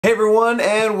Hey everyone,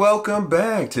 and welcome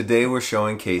back. Today we're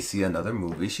showing Kacee another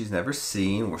movie she's never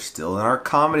seen. We're still in our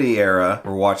comedy era.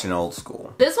 We're watching Old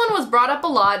School. This one was brought up a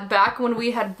lot back when we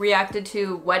had reacted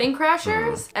to Wedding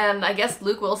Crashers, and I guess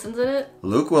Luke Wilson's in it.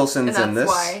 Luke Wilson's in this.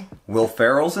 Why. Will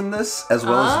Ferrell's in this, as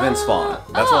well as Vince Vaughn.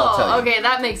 That's what I'll tell you. Okay,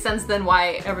 that makes sense then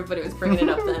why everybody was bringing it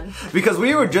up then. Because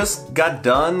we were just got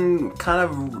done kind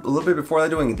of a little bit before that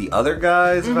doing The Other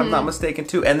Guys, if I'm not mistaken,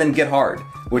 too, and then Get Hard,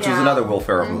 which was another Will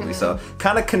Ferrell movie. So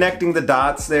kind of connecting the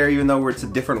dots there, even though it's a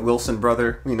different Wilson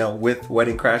brother, you know, with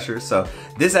Wedding Crashers. So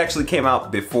this actually came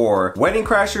out before Wedding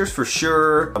Crashers for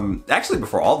sure. Actually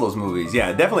before all those movies. Yeah,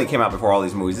 it definitely came out before all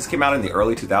these movies. This came out in the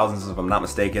early 2000s, if I'm not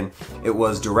mistaken. It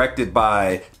was directed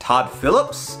by Todd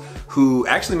Phillips, who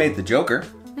actually made The Joker.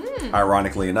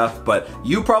 Ironically enough, but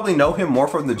you probably know him more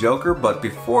from The Joker, but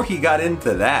before he got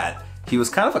into that, he was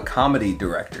kind of a comedy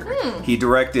director. He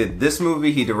directed this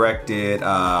movie, he directed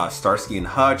Starsky and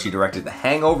Hutch, he directed the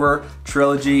Hangover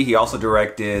trilogy, he also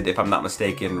directed, if I'm not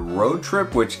mistaken, Road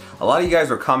Trip, which a lot of you guys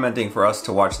were commenting for us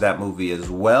to watch that movie as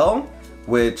well,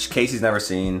 which Kacee's never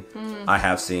seen. I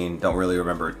have seen, don't really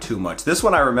remember too much. This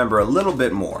one I remember a little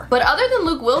bit more. But other than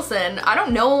Luke Wilson, I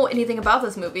don't know anything about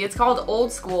this movie. It's called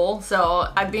Old School, so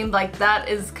I mean, like, that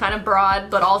is kind of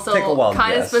broad, but also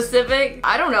kind of specific.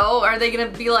 I don't know, are they gonna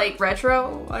be like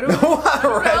retro? I don't know.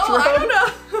 I don't know.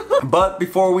 But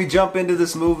before we jump into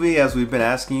this movie, as we've been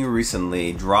asking you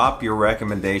recently, drop your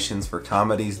recommendations for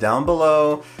comedies down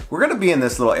below. We're gonna be in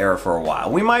this little era for a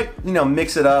while. We might, you know,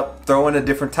 mix it up, throw in a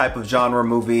different type of genre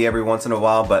movie every once in a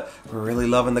while, but we're really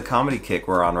loving the comedy kick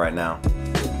we're on right now.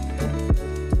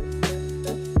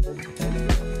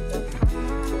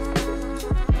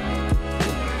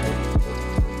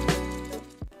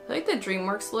 I like the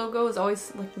DreamWorks logo is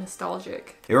always like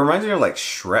nostalgic. It reminds me of like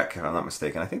Shrek, if I'm not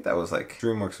mistaken. I think that was like,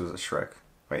 DreamWorks was a Shrek.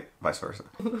 Wait, vice versa.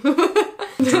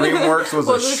 DreamWorks was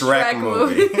a Shrek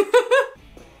movie.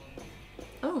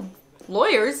 Oh,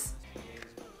 lawyers?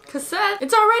 Cassette?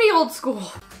 It's already Old School.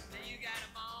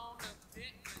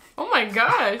 Oh my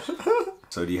gosh.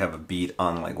 So do you have a beat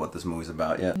on like what this movie's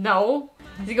about yet? No.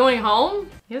 Is he going home?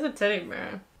 He has a teddy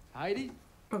bear. Heidi?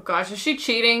 Oh gosh, is she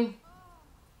cheating?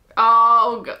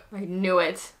 Oh, I knew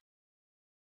it.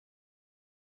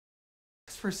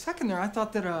 For a second there, I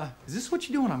thought that, is this what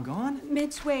you do when I'm gone?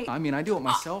 Mitch, wait. I mean, I do it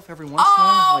myself every once in a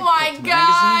while. Oh my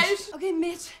gosh! Okay,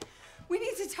 Mitch, we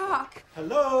need to talk.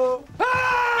 Hello?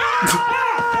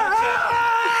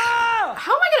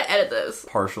 How am I gonna edit this?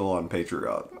 Partial on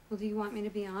Patreon. Well, do you want me to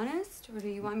be honest, or do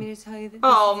you want me to tell you that this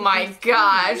Oh is the my best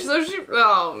gosh, time? so she,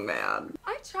 oh man.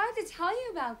 I tried to tell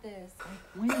you about this.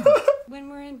 When? When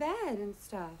we're in bed and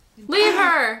stuff. Leave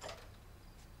her!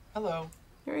 Hello.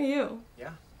 Who are you? Yeah,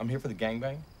 I'm here for the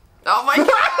gangbang. Oh my god!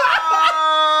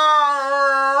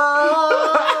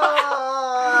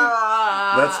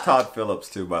 That's Todd Phillips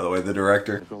too, by the way, the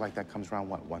director. I feel like that comes around,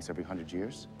 what, once every 100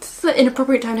 years? This is an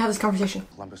inappropriate time to have this conversation.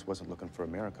 Columbus wasn't looking for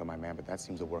America, my man, but that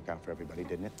seems to work out for everybody,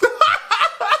 didn't it?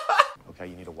 Okay,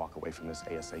 you need to walk away from this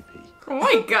ASAP. Oh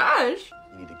my gosh!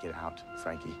 You need to get out,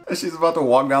 Frankie. She's about to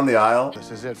walk down the aisle. This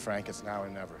is it, Frank. It's now or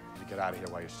never. You get out of here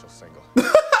while you're still single.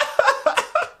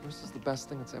 This is the best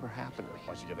thing that's ever happened to me.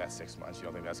 Once you give that 6 months, you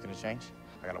don't think that's gonna change?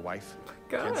 I got a wife.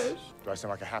 Gosh. Kids. Do I sound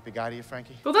like a happy guy to you,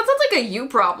 Frankie? Well, that sounds like a you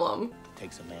problem. It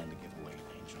takes a man to give away an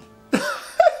angel.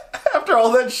 After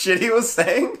all that shit he was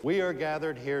saying? We are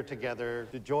gathered here together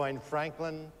to join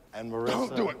Franklin and Marissa.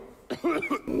 Don't do it.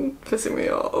 Pissing me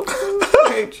off. I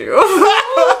hate you.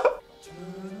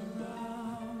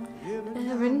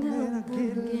 Every now and then I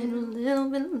get a little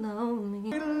bit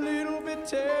lonely. A little bit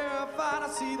terrified, I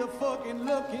see the fucking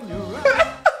look in your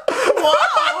eyes.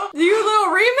 Wow! You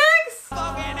little remix?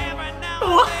 Fucking every now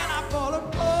and then I fall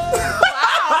apart.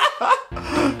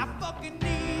 I fucking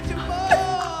need you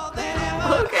more than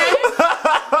ever. Okay.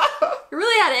 You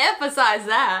really had to emphasize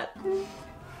that.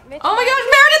 Oh my gosh,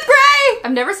 Meredith Grey!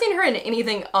 I've never seen her in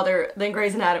anything other than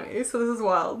Grey's Anatomy, so this is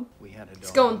wild. We had a dog.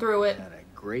 Just going through it. Had a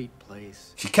great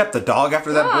place. She kept the dog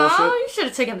after that Oh, bullshit? you should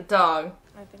have taken the dog.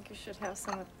 I think you should have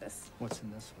some of this What's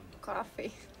in this one?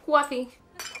 coffee. Woofy.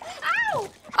 Ow!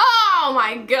 Oh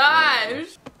my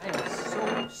gosh! I am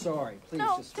so sorry. Please,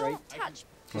 No, just right. don't touch.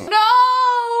 No!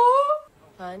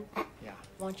 Hun, Yeah.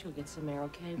 why don't you get some air,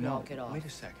 okay? No, Walk it off. wait a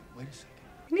second. Wait a second.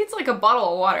 He needs like a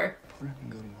bottle of water. We're not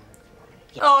gonna go to work for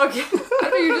me. Oh, okay. I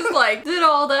thought you just like did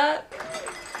all that.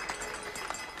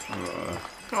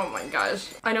 Oh my gosh.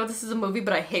 I know this is a movie,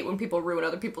 but I hate when people ruin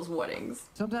other people's weddings.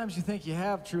 Sometimes you think you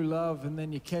have true love, and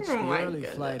then you catch Oh the my early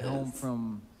flight home goodness.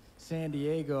 from San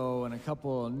Diego, and a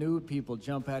couple of nude people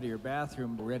jump out of your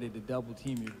bathroom ready to double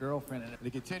team your girlfriend. And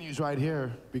It continues right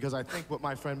here because I think what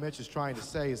my friend Mitch is trying to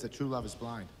say is that true love is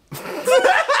blind.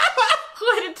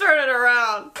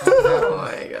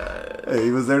 Hey,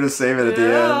 he was there to save it at the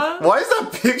end. Why is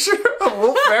that picture of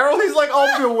Will Ferrell? He's like all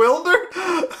bewildered.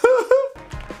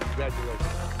 Congratulations.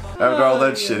 After all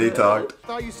that shit he talked. I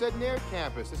thought you said near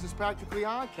campus. This is practically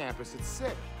on campus. It's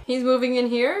sick. He's moving in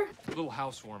here? A little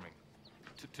housewarming.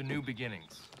 To new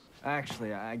beginnings.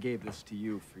 Actually, I gave this to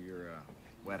you for your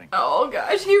wedding. Oh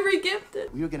gosh, he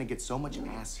re-gifted. We are gonna get so much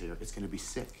ass here, it's gonna be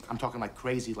sick. I'm talking like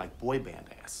crazy, like boy band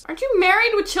ass. Aren't you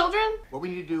married with children? What we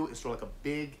need to do is throw like a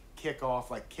big kick-off,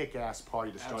 like kick-ass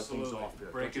party to start things off here.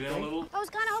 Break it in a little. I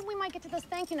was kind of hoping we might get to those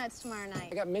thank you nights tomorrow night.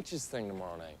 I got Mitch's thing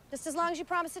tomorrow night. Just as long as you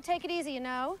promise to take it easy, you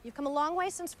know? You've come a long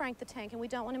way since Frank the Tank, and we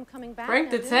don't want him coming back.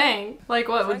 Frank now, the do we? Tank? Like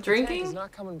what, with drinking? He's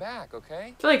not coming back,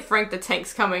 okay? I feel like Frank the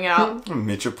Tank's coming out.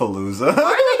 Mitchapalooza. Why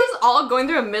are they just all going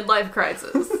through a midlife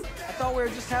crisis? I thought we were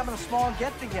just having a small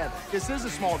get-together. This is a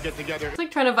small get-together. It's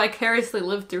like trying to vicariously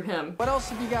live through him. What else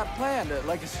have you got planned?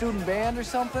 Like a student band or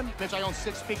something? Mitch, I own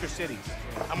 6 speaker cities.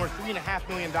 I'm worth $3.5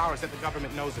 million that the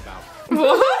government knows about.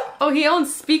 What? Oh, he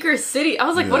owns Speaker City. I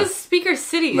was like, what is Speaker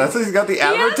City? That's why he's got the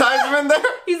advertisement there?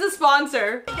 He's a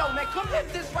sponsor. Yo, man, come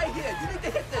hit this right here. You need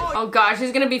to hit this. Oh gosh,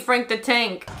 he's gonna be Frank the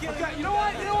Tank. Okay, you know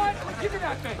what? Give me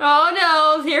that thing. Oh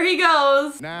no, here he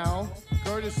goes. Now,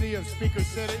 courtesy of Speaker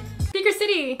City, Speaker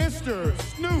City. Mr.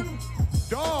 Snoop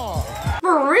Dogg.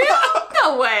 For real?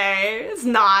 No way. It's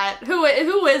not. Who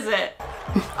is it?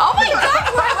 Oh my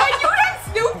god, what? You got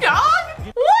Snoop Dogg?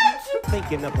 What?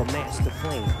 Thinking up a master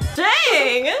plan.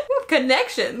 Dang.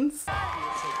 Connections.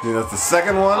 Yeah, that's the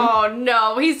second one. Oh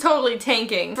no, he's totally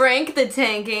tanking. Frank the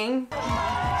Tanking.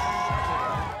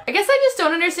 I guess I just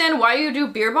don't understand why you do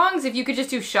beer bongs if you could just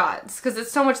do shots, because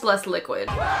it's so much less liquid.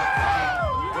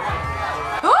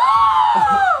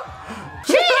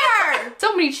 Cheater!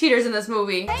 So many cheaters in this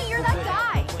movie. Hey, you're that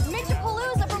guy.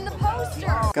 Mitchapalooza from the poster.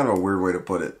 Kind of a weird way to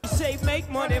put it. Say make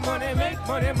money, money, make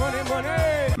money, money,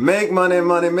 money. Make money,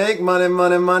 money, make money,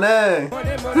 money, money. Money,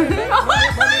 money, make money,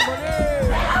 money, money.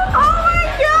 Oh my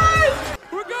god!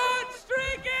 We're going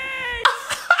streaking!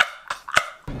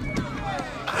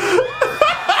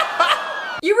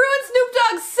 You ruined Snoop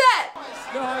Dogg's set!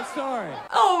 No, I'm sorry.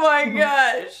 Oh my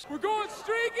gosh. We're going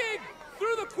streaking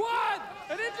through the quad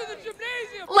and into the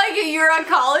gymnasium. Like you're a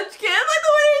college kid? Like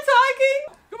the way you're talking?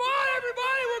 Come on,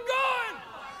 everybody, we're going.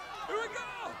 Here we go.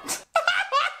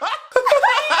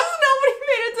 Nobody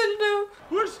paid attention to.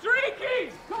 We're streaking.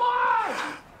 Come on.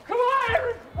 Come on,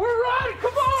 we're running.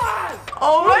 Come on.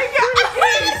 Oh my god.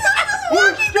 He's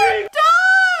walking their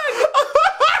dog!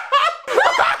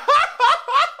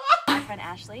 My friend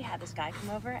Ashley had this guy come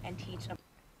over and teach a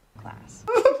class.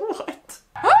 What?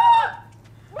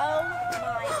 Oh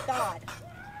my god.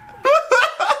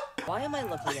 Why am I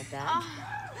looking at that?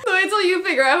 Wait till you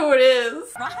figure out who it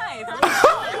is. Right.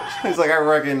 He's like, I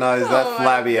recognize that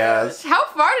flabby ass. How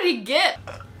far did he get?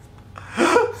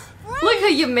 Look who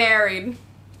you married.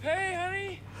 Hey,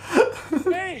 honey.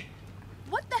 Hey.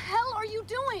 What the hell are you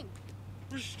doing?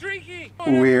 We're streaking.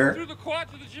 We're Through the quad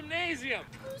to the gymnasium.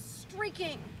 Who's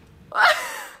streaking?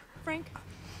 Frank,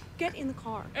 get in the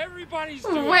car. Everybody's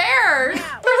doing Where?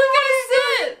 Yeah. Where's he gonna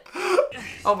sit?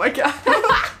 Oh my god.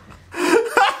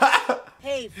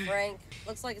 Hey, Frank.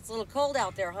 Looks like it's a little cold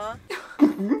out there, huh?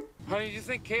 Honey, do you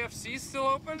think KFC's still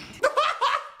open?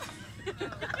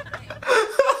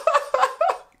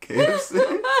 KFC?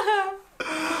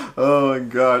 Oh my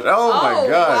gosh. Oh my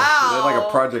gosh. Wow. They're like a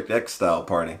Project X style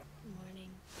party.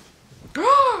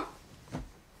 Now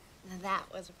that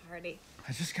was a party.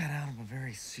 I just got out of a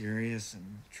very serious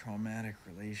and traumatic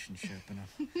relationship and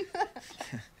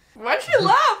Why'd you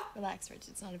laugh? Relax, Rich.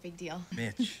 It's not a big deal.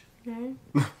 Mitch.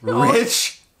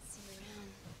 Rich?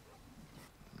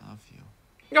 Love you.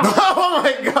 Oh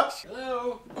my gosh.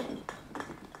 Hello.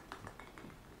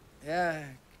 Yeah,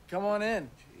 come on in.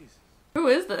 Jeez. Who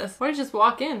is this? Why did you just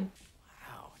walk in?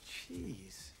 Wow,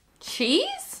 jeez.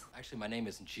 Cheese? Actually, my name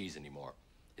isn't Cheese anymore.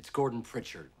 It's Gordon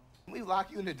Pritchard. Can we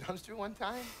lock you in the dumpster one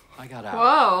time? I got out.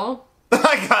 Whoa.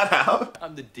 I got out.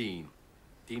 I'm the dean,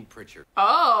 Dean Pritchard.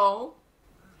 Oh.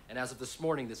 And as of this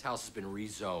morning, this house has been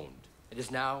rezoned. It is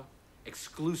now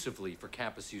exclusively for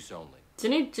campus use only.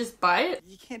 Didn't he just buy it?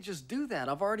 You can't just do that.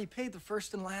 I've already paid the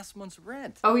first and last month's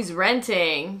rent. Oh, he's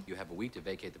renting. You have a week to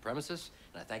vacate the premises,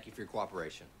 and I thank you for your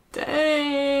cooperation.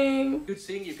 Dang. Good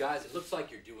seeing you guys. It looks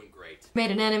like you're doing great.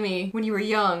 Made an enemy when you were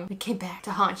young. It came back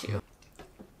to haunt you.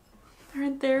 They're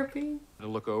in therapy. I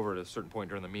look over at a certain point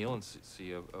during the meal and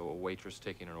see a waitress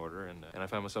taking an order, and I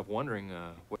find myself wondering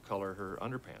what color her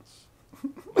underpants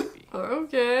might be.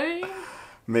 Okay.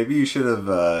 Maybe you should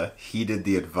have heeded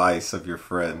the advice of your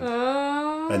friend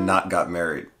and not got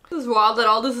married. This is wild that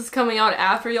all this is coming out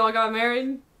after y'all got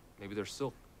married. Maybe they're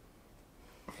silk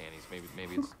panties panties.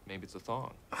 Maybe it's a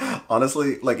thong.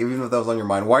 Honestly, like even if that was on your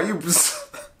mind, why are you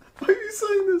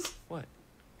saying this? What?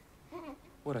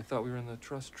 What? I thought we were in the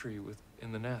trust tree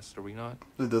in the nest. Are we not?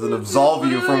 It doesn't absolve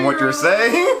you from what you're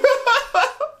saying.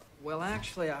 Well,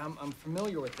 actually, I'm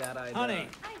familiar with that. Honey.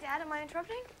 Hi, Dad. Am I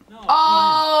interrupting? No.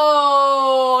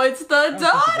 Oh, it's the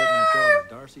daughter.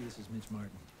 Darcy, this is Mitch Martin.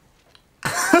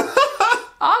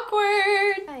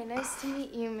 Awkward. Hi, nice to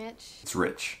meet you, Mitch. It's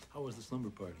Rich. How was the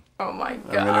slumber party? Oh my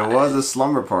god. I mean, it was a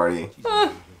slumber party.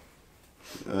 I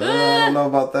don't know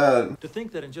about that. To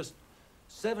think that in just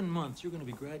 7 months you're going to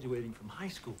be graduating from high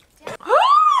school.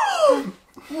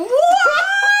 What?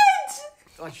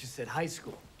 Like you said, high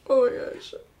school. Oh my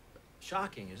gosh.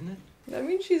 Shocking, isn't it? That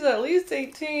means she's at least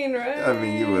 18, right? I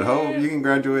mean, you would hope you can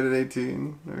graduate at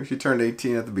 18. Or she turned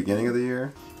 18 at the beginning of the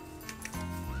year.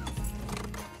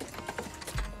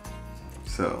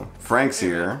 So, Frank's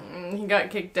here. He got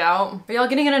kicked out. Are y'all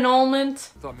getting an annulment?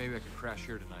 Thought maybe I could crash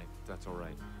here tonight, if that's all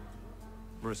right.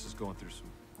 Marissa's going through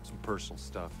some personal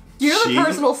stuff. You're the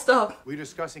personal stuff. We're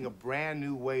discussing a brand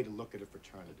new way to look at a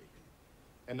fraternity.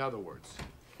 In other words.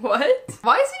 What?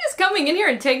 Why is he just coming in here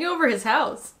and taking over his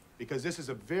house? Because this is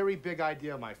a very big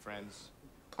idea, my friends.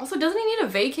 Also, doesn't he need to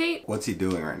vacate? What's he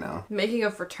doing right now? Making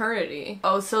a fraternity.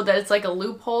 Oh, so that it's like a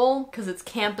loophole? Because it's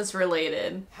campus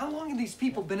related. How long have these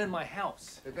people been in my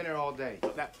house? They've been here all day.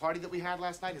 That party that we had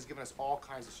last night has given us all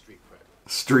kinds of street cred.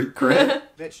 Street cred?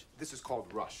 Mitch, this is called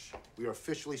Rush. We are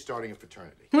officially starting a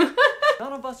fraternity.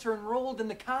 None of us are enrolled in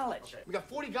the college. We got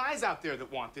 40 guys out there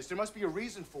that want this. There must be a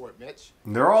reason for it, Mitch.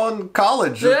 They're all in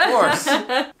college, of course.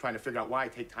 Trying to figure out why I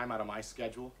take time out of my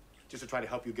schedule just to try to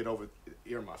help you get over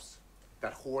earmuffs.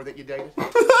 That whore that you dated.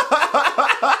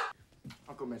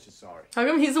 Uncle Mitch is sorry. How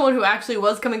come he's the one who actually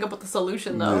was coming up with the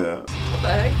solution, though? Yeah. What the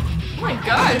heck? Oh my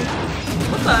god.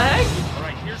 What the heck? All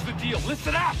right, here's the deal.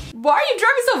 Listen up. Why are you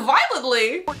driving so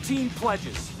violently? 14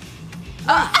 pledges.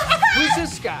 Who's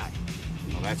this guy?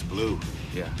 Oh, that's Blue.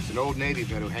 Yeah. It's an old Navy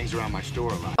vet who hangs around my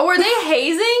store a lot. Oh, are they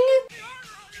hazing?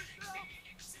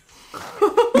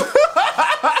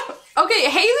 Okay,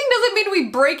 hazing doesn't mean we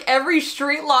break every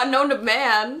street law known to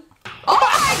man. Oh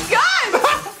my god!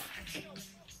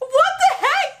 What the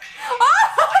heck? Oh,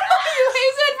 you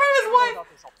hazed in front of his wife.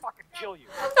 I'll fucking kill you.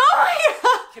 Oh my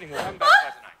god! Kidding, we'll come back by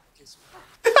tonight.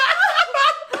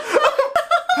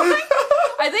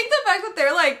 I think the fact that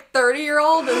they're like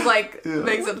 30-year-old is like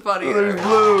makes it funnier. There's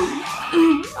Blue.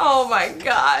 Oh my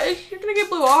gosh, you're gonna give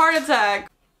Blue a heart attack.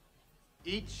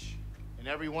 Each and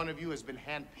every one of you has been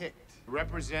handpicked to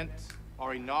represent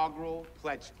our inaugural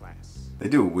pledge class. They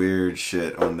do weird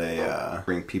shit when they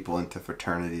bring people into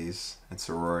fraternities and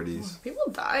sororities.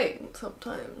 People die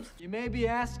sometimes. You may be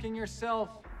asking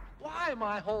yourself, why am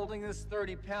I holding this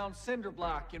 30-pound cinder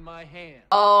block in my hand?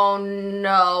 Oh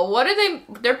no, what are they?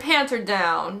 Their pants are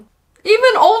down.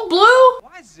 Even old Blue?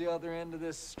 Why's the other end of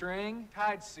this string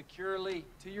tied securely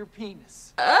to your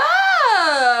penis?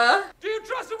 Ah! Do you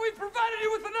trust that we've provided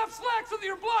you with enough slack so that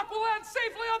your block will land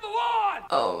safely on the lawn?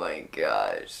 Oh my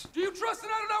gosh. Do you trust that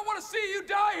I do not want to see you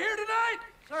die here tonight?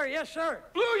 Sir, yes, sir.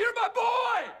 Blue, you're my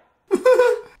boy!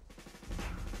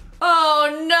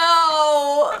 Oh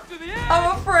no! Up to the end.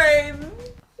 I'm afraid.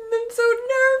 I'm so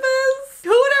nervous. Who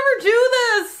would ever do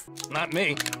this? Not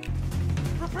me.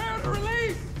 Prepare to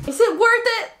release! Is it worth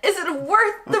it? Is it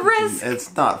worth the risk?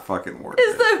 It's not fucking worth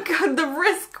Is it. the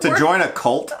risk To worth join a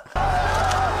cult?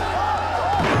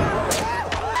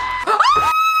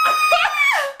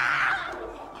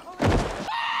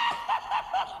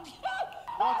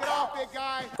 Walk it off, big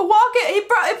guy. Walk it. It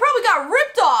probably got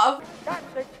ripped off.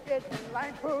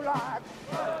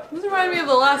 This reminded me of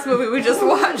the last movie we just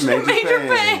watched, Major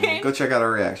Pain. Go check out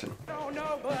our reaction.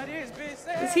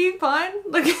 Is he fine?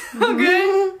 Like,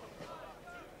 okay.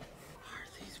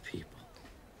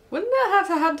 Wouldn't that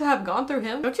have to have gone through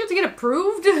him? Don't you have to get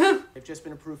approved? They've just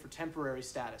been approved for temporary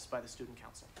status by the student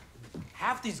council.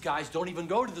 Half these guys don't even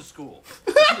go to the school.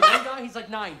 The one guy, he's like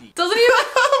 90. Doesn't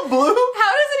even Blue?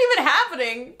 How is it even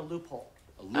happening? A loophole.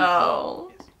 A loophole.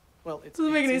 Oh. Yes. Well, it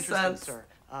doesn't make any interesting, sense. Sir.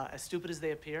 As stupid as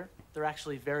they appear, they're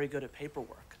actually very good at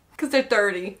paperwork. Because they're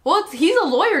 30. Well, he's a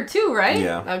lawyer too, right?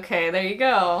 Yeah. Okay, there you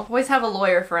go. Always have a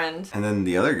lawyer friend. And then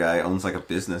the other guy owns like a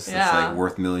business that's like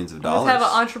worth millions of dollars. Always have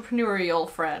an entrepreneurial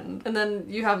friend. And then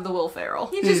you have the Will Ferrell.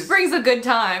 He just brings a good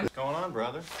time. What's going on,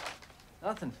 brother?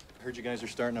 Nothing. Heard you guys are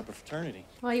starting up a fraternity.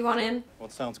 Why, you want in? Well,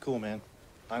 it sounds cool, man.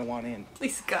 I want in.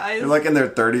 These guys. They're like in their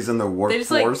 30s in the They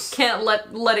just workforce. like can't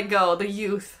let it go, the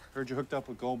youth. Heard you hooked up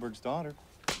with Goldberg's daughter.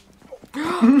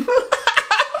 How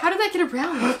did that get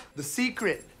around? The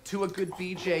secret to a good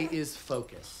BJ is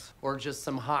focus. Or just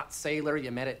some hot sailor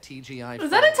you met at TGI. Is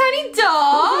that a tiny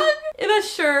dog in a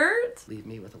shirt? Leave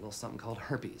me with a little something called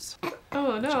herpes.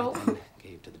 Oh no. Which I then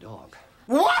gave to the dog.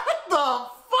 What the fuck?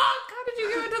 How did you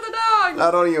give it to the dog? I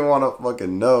don't even want to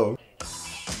fucking know.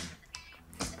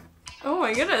 Oh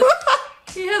my goodness.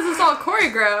 He has this all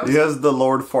choreographed. He has the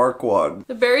Lord Farquaad.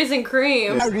 The berries and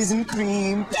cream. Berries and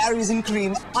cream, berries and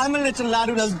cream. I'm a little lad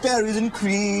who loves berries and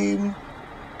cream.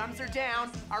 Arms are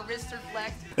down, our wrists are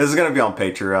flexed. This is gonna be on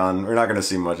Patreon. We're not gonna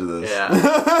see much of this. Yeah.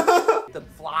 The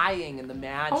flying and the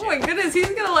magic. Oh my goodness, he's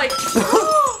gonna like.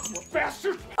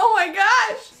 Bastard! Oh my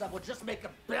gosh! So we'll just make a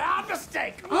bad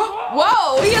mistake.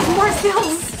 Whoa, he has more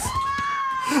skills.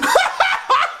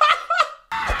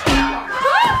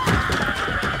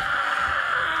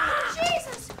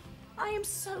 Jesus! I am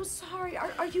so sorry.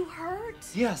 Are you hurt?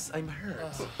 Yes, I'm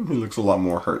hurt. He looks a lot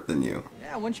more hurt than you.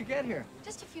 Yeah, when'd you get here?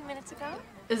 Just a few minutes ago.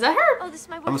 Is that her? Oh, this is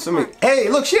my I'm boyfriend. assuming. Hey,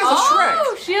 look, she has a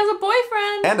Oh, Shrek. she has a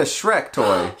boyfriend. And a Shrek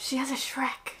toy. She has a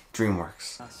Shrek.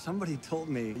 DreamWorks. Somebody told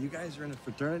me you guys are in a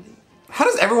fraternity. How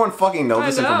does everyone fucking know I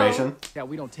this know. information? Yeah,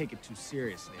 we don't take it too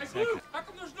seriously. Hey, Blue, how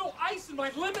come there's no ice in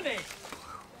my lemonade?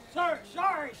 Sir,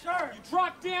 sorry, sir. You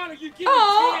drop down or you give me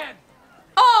Oh. 10.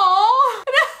 Oh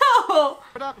no!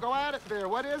 What up? Go at it there.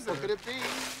 What is it? Could it be?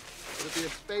 Could it be a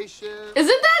spaceship?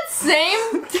 Isn't that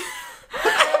same?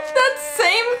 that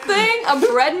same thing a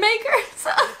bread maker?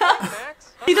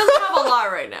 He doesn't have a lot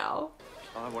right now.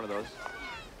 I'll have one of those.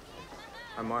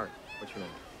 I'm Mark. What's your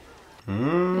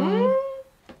name?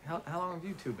 How long have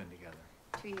you two been together?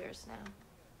 2 years now.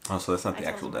 Oh, so that's not the I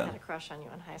actual told him I dad. had a crush on you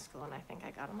in high school, and I think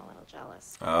I got him a little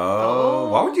jealous. Oh,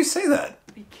 why would you say that?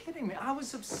 Be kidding me. I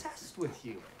was obsessed with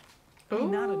you. I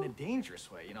mean, not in a dangerous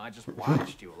way. You know, I just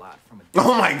watched you a lot from a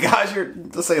Oh my gosh,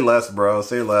 let's say less, bro.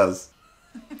 Say less.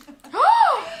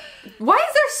 Why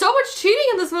is there so much cheating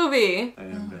in this movie? I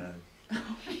am bad.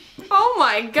 Oh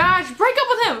my gosh, break up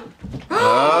with him!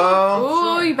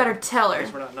 Oh. Ooh, you better tell her.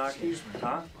 We're not knocking.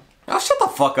 Huh? Oh, shut the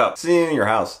fuck up. See you in your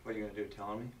house. What are you gonna do?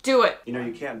 Telling me? Do it. You know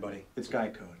you can, buddy. It's guy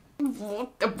code.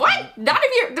 What? Not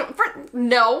if you're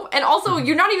no, and also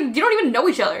you don't even know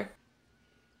each other.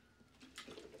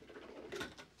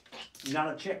 You're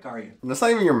not a chick, are you? That's not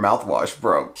even your mouthwash,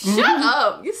 bro. Shut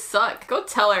up, you suck. Go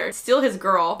tell her. Steal his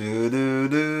girl. Do do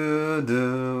do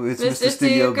do. It's Mr. Mr.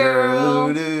 Studio Girl.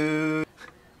 Girl. Do.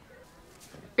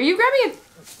 Are you grabbing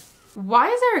a? Why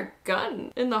is there a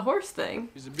gun in the horse thing?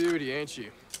 She's a beauty, ain't she?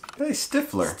 Hey,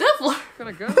 Stifler. Stifler. What kind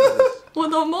of gun is this?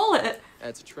 With a mullet.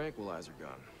 That's a tranquilizer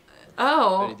gun. If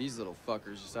Oh. any of these little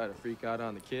fuckers decide to freak out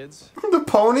on the kids. The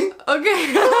pony?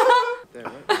 Okay. There,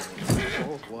 right?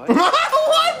 Oh, what?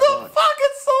 What the fuck?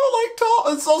 It's so like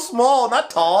tall. It's so small, not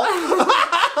tall.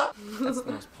 That's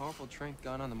the most powerful tranq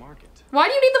gun on the market. Why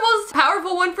do you need the most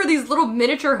powerful one for these little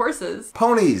miniature horses?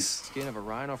 Ponies. Skin of a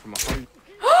rhino from 100.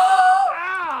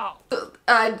 Ow!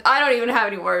 I don't even have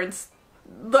any words.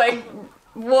 Like,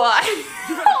 what?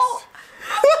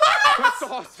 That's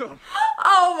awesome.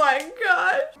 Oh my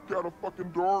gosh. Got a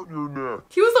fucking dart in your neck.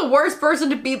 He was the worst person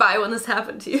to be by when this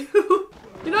happened to you.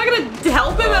 You're not gonna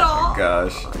help him at all?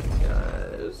 Gosh.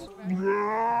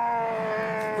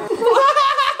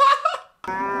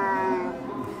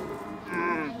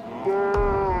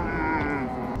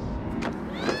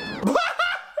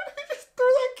 Just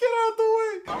threw that kid out the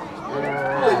way.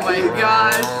 Oh my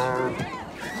gosh.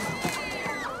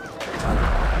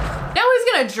 Now he's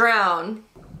gonna drown.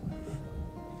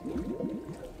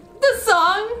 The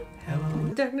song.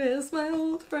 Hello. Darkness, my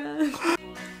old friend.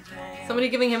 Somebody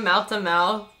giving him mouth to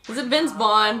mouth. Is it Vince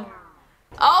Vaughn?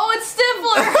 Oh, it's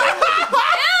Stifler!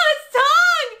 Ew, it's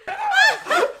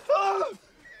tongue!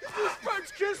 French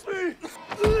kiss me!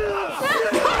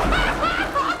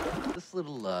 This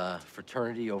little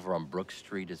fraternity over on Brook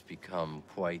Street has become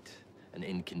quite an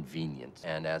inconvenience.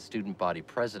 And as student body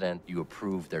president, you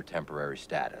approve their temporary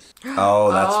status.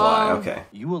 Oh, that's why. Okay.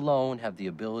 You alone have the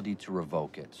ability to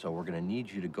revoke it, so we're gonna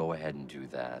need you to go ahead and do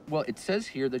that. Well, it says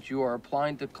here that you are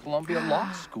applying to Columbia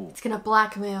Law School. It's gonna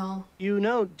blackmail. You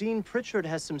know, Dean Pritchard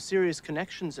has some serious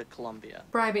connections at Columbia.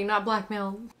 Bribing, not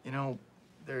blackmail. You know,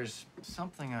 there's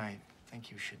something I think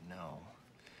you should know.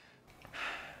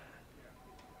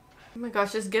 Oh my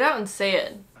gosh, just get out and say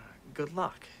it. Good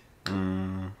luck.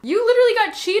 You literally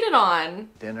got cheated on.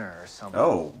 Dinner or something.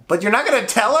 Oh, but you're not gonna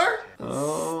tell her?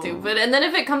 Oh. Stupid. And then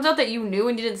if it comes out that you knew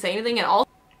and you didn't say anything and all.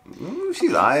 Ooh,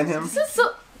 she's eyeing him. This is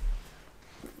so.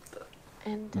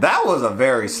 That was a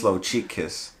very slow cheek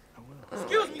kiss.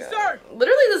 Excuse me, sir!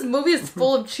 Literally, this movie is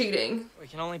full of cheating. We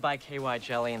can only buy KY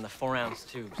jelly in the 4-ounce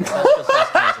tubes. Industrial size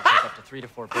cans will take up to 3 to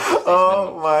 4 business days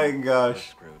Oh my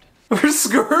gosh. We're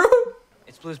screwed?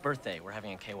 It's Blue's birthday. We're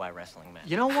having a KY wrestling match.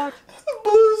 You know what?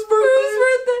 Blue's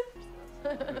birthday.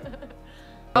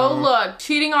 Oh look,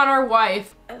 cheating on our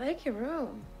wife I like your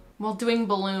room. while doing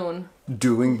balloon.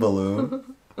 Doing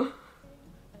balloon.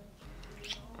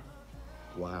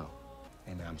 Wow.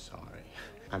 And I'm sorry.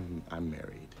 I'm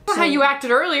married. How you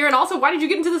acted earlier, and also why did you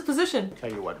get into this position?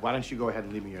 Tell you what, why don't you go ahead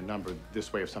and leave me your number?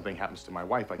 This way, if something happens to my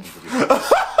wife, I can give you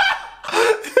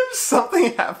If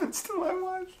something happens to my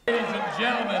wife. Ladies and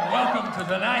gentlemen, welcome to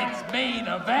tonight's main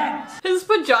event. His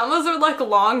pajamas are like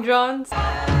long johns.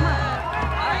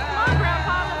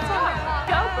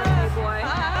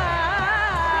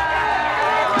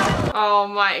 Oh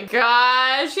my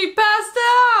gosh, he passed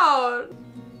out!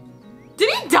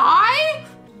 Did he die?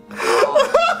 He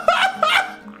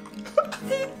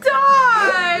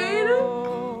died!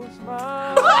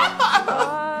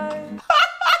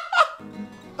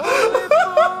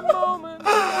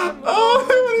 Oh,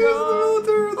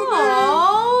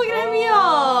 look at him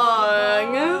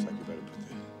young!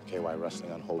 KY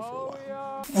wrestling on hold for a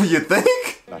while. What you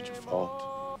think? Not your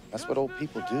fault. That's what old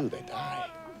people do. They die.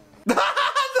 The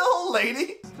old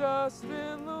lady.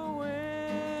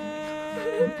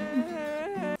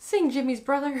 Sing Jimmy's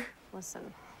brother.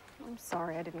 Listen, I'm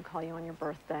sorry I didn't call you on your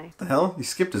birthday. The hell? You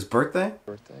skipped his birthday?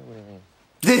 Birthday? What do you mean?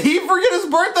 Did he forget his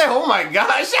birthday? Oh my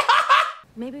gosh!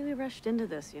 Maybe we rushed into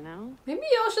this, you know? Maybe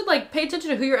y'all should like pay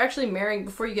attention to who you're actually marrying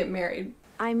before you get married.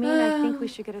 I mean, I think we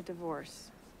should get a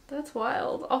divorce. That's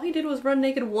wild. All he did was run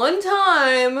naked one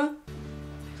time.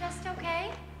 Just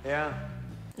okay? Yeah.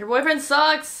 Your boyfriend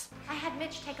sucks. I had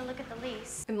Mitch take a look at the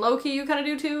lease. And low-key you kind of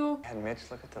do too. Had Mitch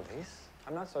look at the lease?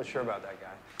 I'm not so sure about that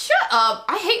guy. Shut up.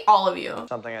 I hate all of you.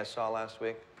 Something I saw last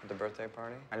week at the birthday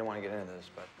party. I didn't want to get into this,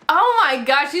 but... Oh my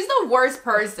gosh, he's the worst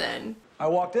person. I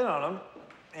walked in on him,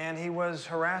 and he was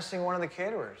harassing one of the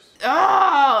caterers.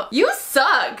 Oh, you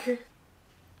suck.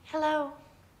 Hello.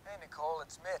 Hey, Nicole,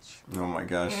 it's Mitch. Oh my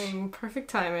gosh. Perfect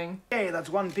timing. Hey, that's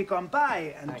one pecan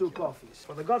pie and two coffees.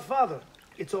 For the Godfather,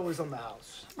 it's always on the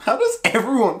house. How does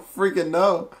everyone freaking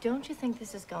know? Don't you think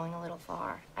this is going a little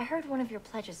far? I heard one of your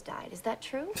pledges died. Is that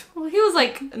true? Well, he was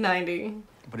like 90.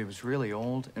 But he was really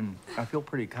old, and I feel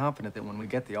pretty confident that when we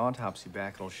get the autopsy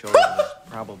back, it'll show that it was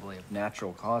probably of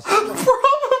natural causes. Probably of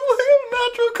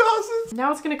natural causes.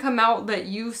 Now it's gonna come out that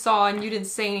you saw and you didn't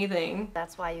say anything.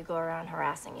 That's why you go around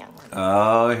harassing young women.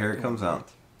 Oh, here it comes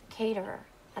out. Caterer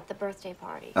at the birthday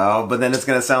party. Oh, but then it's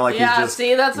gonna sound like he's just...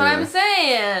 see, that's what I'm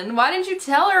saying. Why didn't you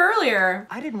tell her earlier?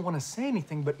 I didn't want to say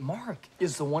anything, but Mark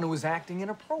is the one who was acting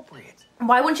inappropriate.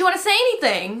 Why wouldn't you want to say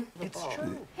anything? It's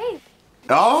true. Hey.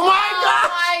 Oh my gosh! Oh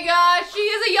my gosh, she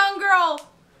is a young girl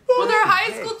with her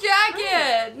high school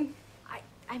jacket.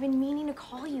 I've been meaning to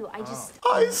call you. I just...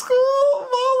 High school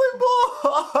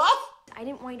volleyball! I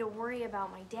didn't want you to worry about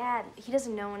my dad. He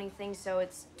doesn't know anything, so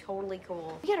it's totally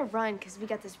cool. We gotta run, because we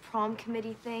got this prom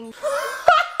committee thing.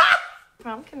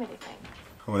 Prom committee thing.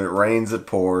 When it rains, it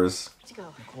pours. Let's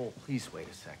go. Nicole, please wait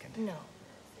a second. No.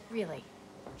 Really.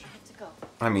 I have to go.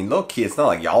 I mean, low key, it's not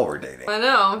like y'all were dating. I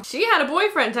know. She had a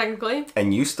boyfriend, technically.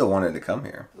 And you still wanted to come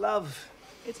here. Love,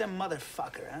 it's a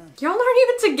motherfucker, huh? Y'all aren't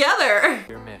even together.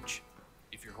 Dear Mitch,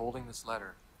 if you're holding this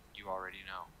letter, you already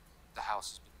know. The house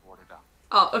has been boarded up.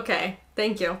 Oh, okay.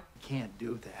 Thank you. Can't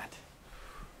do that.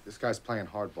 This guy's playing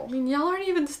I hardball. mean, y'all aren't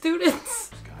even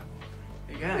students.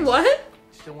 Hey guys. What?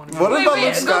 Still want to What Wait, about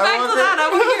wait, Luke go back to Skywalker? that.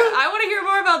 I want to hear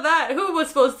more about that. Who it was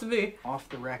supposed to be? Off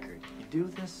the record. You do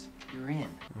this, you're in.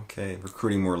 Okay,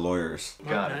 recruiting more lawyers.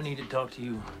 God, I need to talk to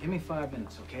you. Give me 5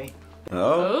 minutes, okay?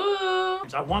 Oh. Ooh.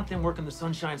 I want them working the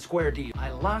Sunshine Square deal. I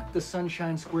locked the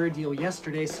Sunshine Square deal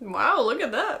yesterday. Wow, look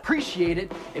at that. Appreciate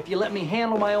it if you let me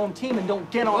handle my own team and don't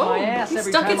get on Whoa, my ass he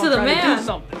every stuck time it to I'm the trying to man. do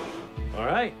something. All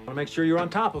right, I want to make sure you're on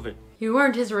top of it. You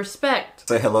earned his respect.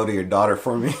 Say hello to your daughter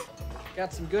for me.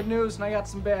 Got some good news and I got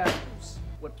some bad news.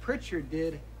 What Pritchard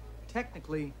did,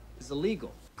 technically, is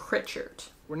illegal. Pritchard.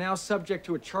 We're now subject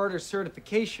to a charter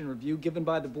certification review given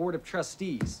by the Board of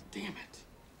Trustees. Damn it.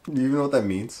 Do you even know what that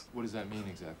means? What does that mean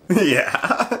exactly?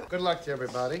 Yeah. Good luck to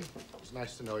everybody. It was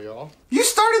nice to know you all. You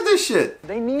started this shit.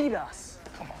 They need us.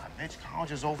 Come on, Mitch.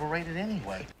 College is overrated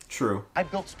anyway. True. I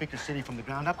built Speaker City from the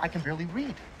ground up. I can barely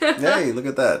read. Hey, look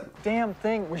at that. Damn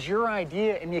thing was your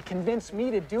idea and you convinced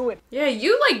me to do it. Yeah,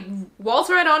 you like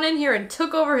waltzed right on in here and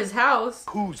took over his house.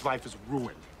 Whose life is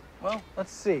ruined? Well,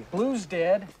 let's see. Blue's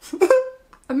dead.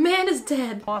 A man is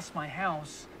dead. Lost my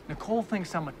house. Nicole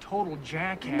thinks I'm a total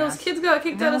jackass. And those kids got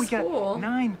kicked out of school. Got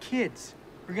 9 kids.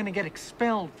 We're gonna get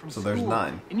expelled from school. So there's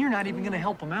 9. And you're not even gonna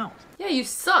help them out. Yeah, you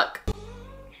suck.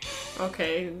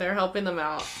 Okay, they're helping them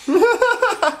out.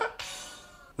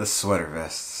 The sweater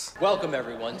vests. Welcome,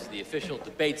 everyone, to the official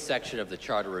debate section of the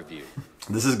Charter Review.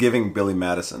 This is giving Billy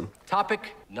Madison.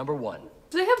 Topic number 1.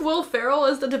 Do they have Will Ferrell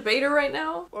as the debater right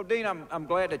now? Well, Dean, I'm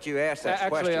glad that you asked that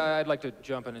question. Actually, I'd like to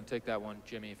jump in and take that one,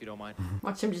 Jimmy, if you don't mind.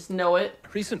 Watch him just know it.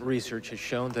 Recent research has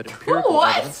shown that empirical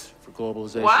evidence for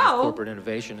globalization of corporate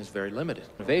innovation is very limited.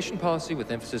 Innovation policy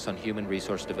with emphasis on human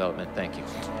resource development. Thank you.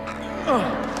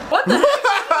 What the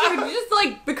heck? Did you just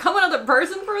like become another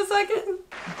person for a second?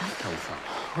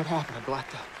 What happened? I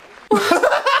blacked out.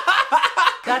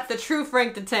 That's the true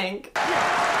Frank the Tank.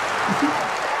 That's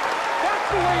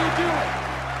the way you do it.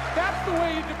 That's the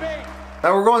way you debate.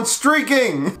 Now we're going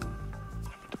streaking.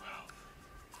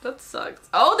 That sucks.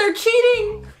 Oh, they're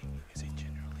cheating.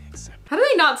 How do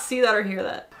they not see that or hear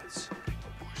that? This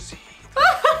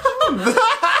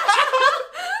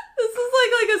is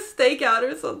like a stakeout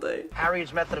or something.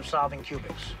 Harriet's method of solving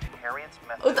cubics. Harriet's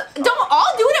method. Don't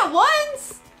all do it at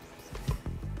once.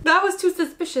 That was too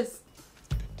suspicious.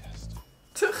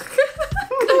 It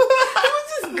was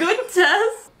just good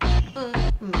test.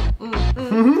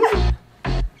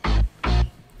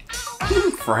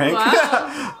 Frank?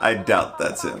 Wow. I doubt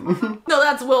that's him. No,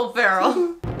 that's Will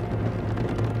Ferrell.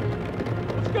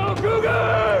 Let's go,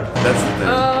 Cougars! That's the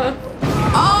thing.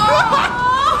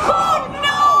 Oh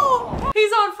no!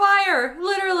 He's on fire,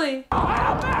 literally.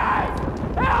 Help me!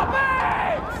 Help me!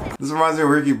 This reminds me of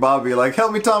Ricky Bobby, like,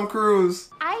 help me, Tom Cruise.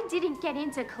 I didn't get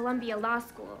into Columbia Law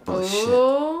School. Oh,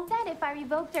 shit. Said if I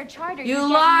revoked their charter, You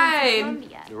you'd lied. get me into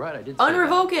Columbia. You're right, I did say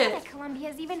Unrevoke None it. of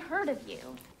Columbia's even heard of you.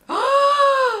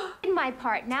 In my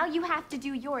part, now you have to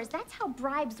do yours. That's how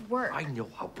bribes work. I know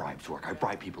how bribes work. I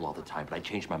bribe people all the time, but I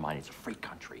changed my mind. It's a free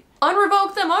country.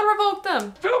 Unrevoke them, unrevoke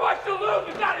them. Too much to lose.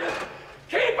 It's not just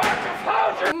keep our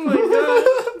composure. Oh my god.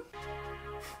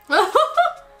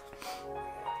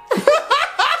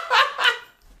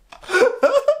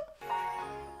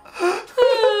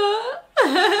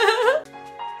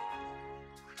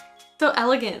 So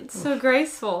elegant, so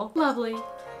graceful, lovely.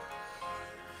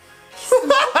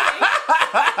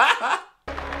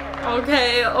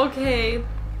 Okay, okay.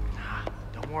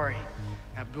 Don't worry.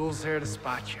 Abdul's here to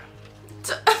spot you.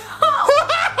 Look,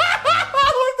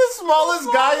 the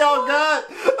smallest guy y'all got.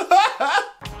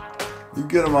 You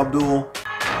get him, Abdul.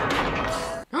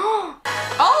 Oh!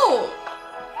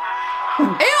 Ew!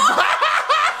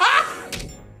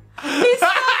 He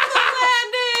stopped the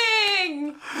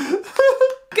landing!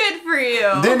 Good for you.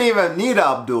 Didn't even need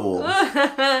Abdul.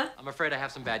 I'm afraid I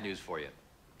have some bad news for you.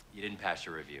 You didn't pass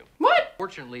your review. What?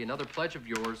 Fortunately, another pledge of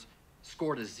yours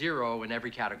scored a 0 in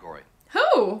every category.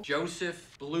 Who?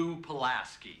 Joseph Blue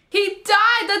Pulaski. He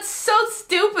died! That's so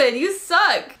stupid! You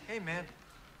suck! Hey, man.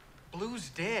 Blue's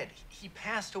dead. He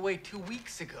passed away 2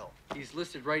 weeks ago. He's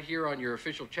listed right here on your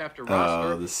official chapter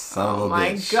roster. Oh, this son of a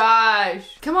My bitch.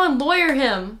 gosh. Come on, lawyer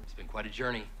him. It's been quite a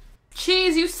journey.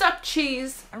 Cheese, you suck,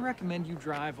 Cheese. I recommend you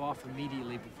drive off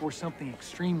immediately before something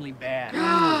extremely bad.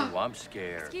 Ooh, I'm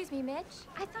scared. Excuse me, Mitch.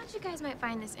 I thought you guys might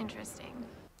find this interesting.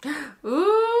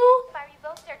 Ooh. If I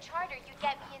revoked their charter, you'd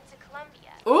get me into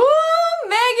Columbia. Ooh,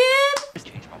 Megan. Just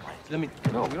change my mind. Let me.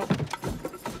 No, we don't.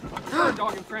 Bird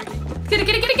dog and Frankie. Get it,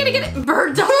 get it, get it, get it, get it.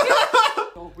 Bird dog.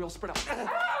 We'll spread out.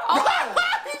 Oh,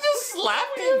 He just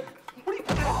slapped him.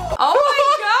 oh my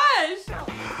gosh.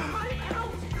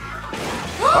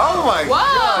 Oh my Whoa.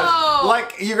 gosh.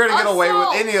 Like, you're gonna get away with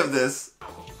Assault. any of this.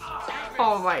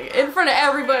 Oh my, in front of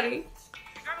everybody.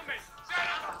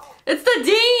 It's the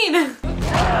dean.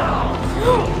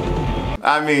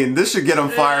 I mean, this should get him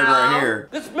fired right here.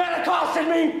 This man accosted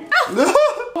me.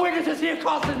 Witnesses, he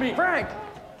accosted me. Frank.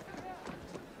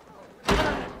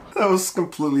 That was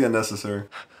completely unnecessary.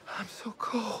 I'm so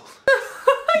cold.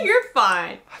 You're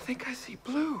fine. I think I see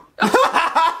blue.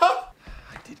 I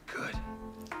did good.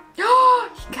 He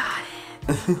got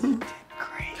it.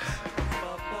 Great.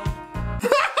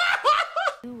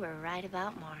 You were right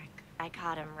about Mark. I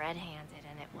caught him red-handed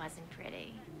and it wasn't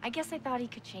pretty. I guess I thought he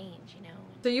could change, you know.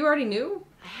 So you already knew?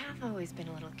 I have always been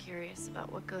a little curious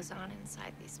about what goes on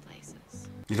inside these places.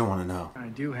 You don't want to know. I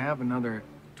do have another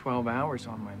 12 hours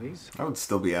on my lease. I would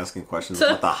still be asking questions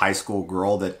about the high school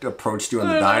girl that approached you in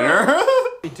the diner.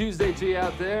 Hey, Tuesday to you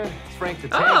out there. It's Frank the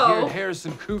Tank Oh. here at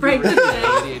Harrison Cougar Frank the Radio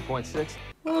Tank. 88.6.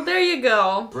 Well, there you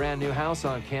go. Brand new house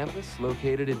on campus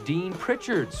located at Dean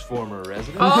Pritchard's former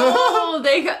residence. Oh,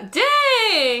 they got,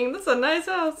 dang, that's a nice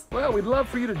house. Well, we'd love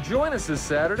for you to join us this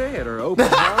Saturday at our open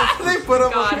house. They put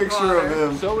up a Godfather. picture of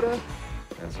him. Soda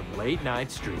and some late night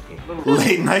streaking.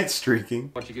 Late night streaking.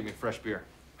 Why don't you give me fresh beer?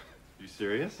 You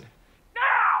serious?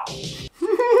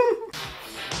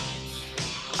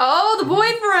 Oh, the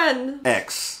boyfriend.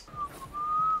 X.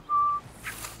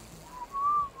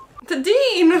 The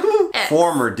dean. X.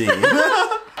 Former dean.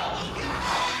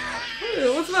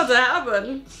 What's about to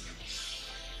happen?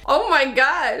 Oh my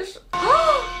gosh.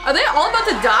 Are they all about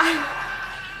to die?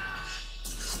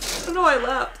 I don't know why I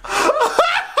laughed.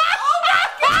 Oh my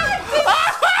god! I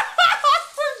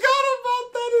forgot about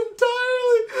that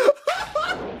entirely.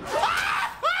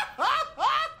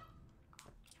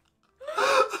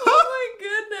 Oh my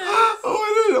goodness.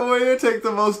 Oh, way to take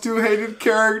the most two hated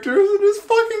characters and just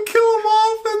fucking kill them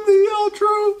off in the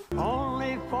outro.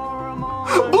 Only for a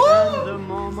moment, and a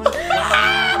moment.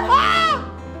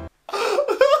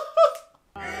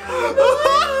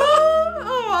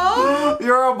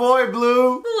 You're a boy,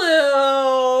 Blue.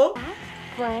 Blue.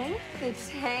 Frank, the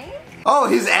tank? Oh,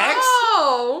 his ex?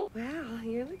 Oh. Wow,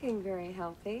 you're looking very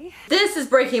healthy. This is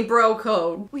breaking bro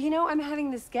code. Well, you know, I'm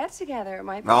having this get together at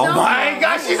my Oh my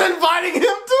gosh, she's inviting him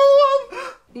to one.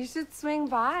 You should swing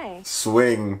by.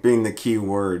 Swing being the key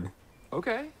word.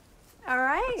 Okay. All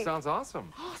right. That sounds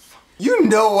awesome. You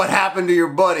know what happened to your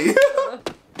buddy.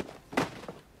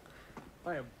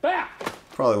 I am back.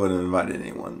 Probably wouldn't have invited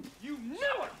anyone. You knew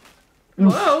it.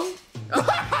 Whoa.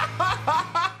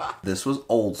 This was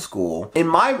old school. In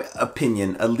my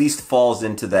opinion, at least falls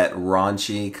into that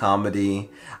raunchy comedy.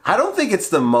 I don't think it's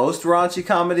the most raunchy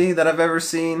comedy that I've ever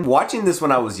seen. Watching this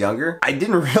when I was younger, I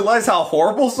didn't realize how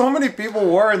horrible so many people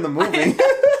were in the movie.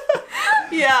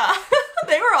 Yeah.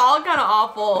 They were all kind of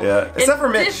awful. Yeah, except for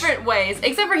Mitch. Different ways.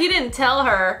 Except for he didn't tell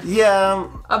her. Yeah.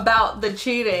 About the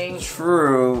cheating.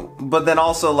 True. But then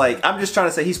also, like, I'm just trying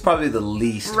to say he's probably the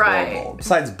least horrible.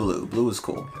 Besides Blue. Blue is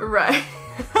cool. Right.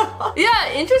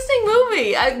 Yeah, interesting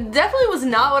movie. I definitely was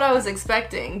not what I was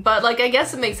expecting. But, like, I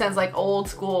guess it makes sense, like, old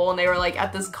school. And they were, like,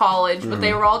 at this college. But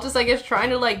they were all just, I guess, trying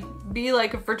to, like, be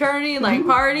like a fraternity, like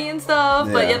party and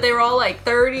stuff, but yet they were all like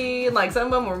 30, like some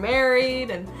of them were married,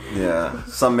 and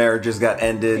some marriages got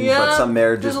ended, but some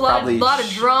marriages probably a lot of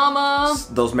drama.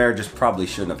 Those marriages probably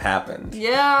shouldn't have happened.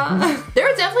 Yeah. There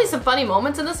were definitely some funny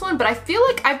moments in this one, but I feel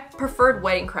like I preferred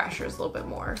Wedding Crashers a little bit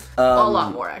more. A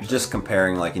lot more, actually. Just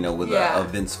comparing, like, you know, with a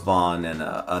Vince Vaughn and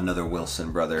another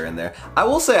Wilson brother in there. I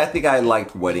will say I think I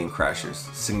liked Wedding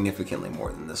Crashers significantly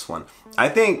more than this one. I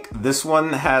think this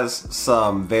one has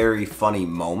some very funny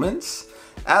moments.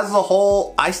 As a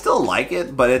whole, I still like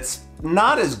it, but it's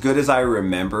not as good as I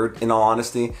remembered, in all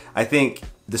honesty. I think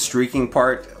the streaking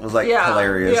part was like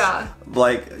hilarious. Yeah.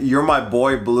 Like, You're My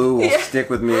Boy Blue will stick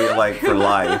with me like for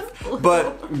life.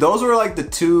 But those were like the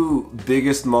two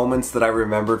biggest moments that I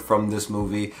remembered from this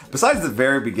movie. Besides the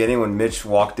very beginning when Mitch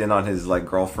walked in on his like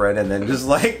girlfriend and then just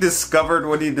like discovered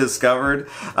what he discovered.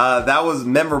 That was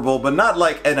memorable, but not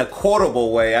like in a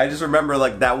quotable way. I just remember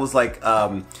like that was like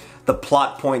the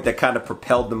plot point that kind of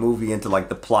propelled the movie into like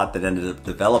the plot that ended up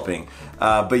developing.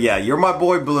 But yeah, You're My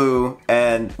Boy Blue,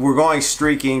 and we're going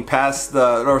streaking past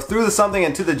through the something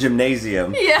into the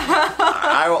gymnasium. Yeah.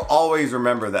 I will always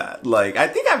remember that. Like,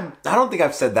 I don't think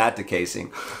I've said that to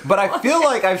Kacee, but I feel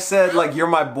like I've said like You're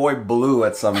My Boy Blue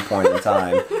at some point in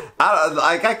time.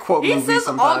 I quote movies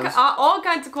sometimes. He says all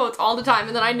kinds of quotes all the time,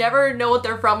 and then I never know what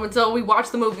they're from until we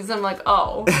watch the movies, and I'm like,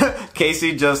 oh.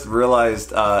 Kacee just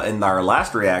realized in our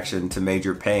last reaction to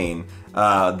Major Payne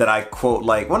that I quote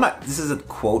like, well, not this is a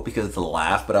quote because it's a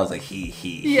laugh, but I was like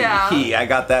he. I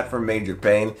got that from Major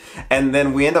Payne, and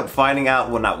then we end up finding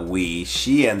out, well, not we,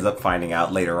 she ends up finding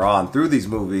out later on through these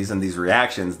movies and these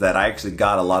reactions that I actually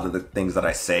got a lot of the things that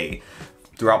I say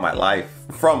throughout my life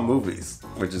from movies,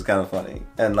 which is kind of funny.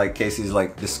 And like Kacee's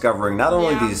like discovering not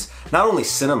only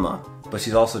cinema, but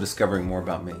she's also discovering more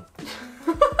about me.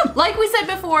 Like we said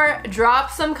before,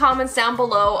 drop some comments down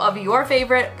below of your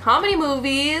favorite comedy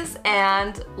movies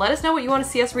and let us know what you want to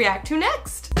see us react to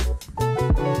next.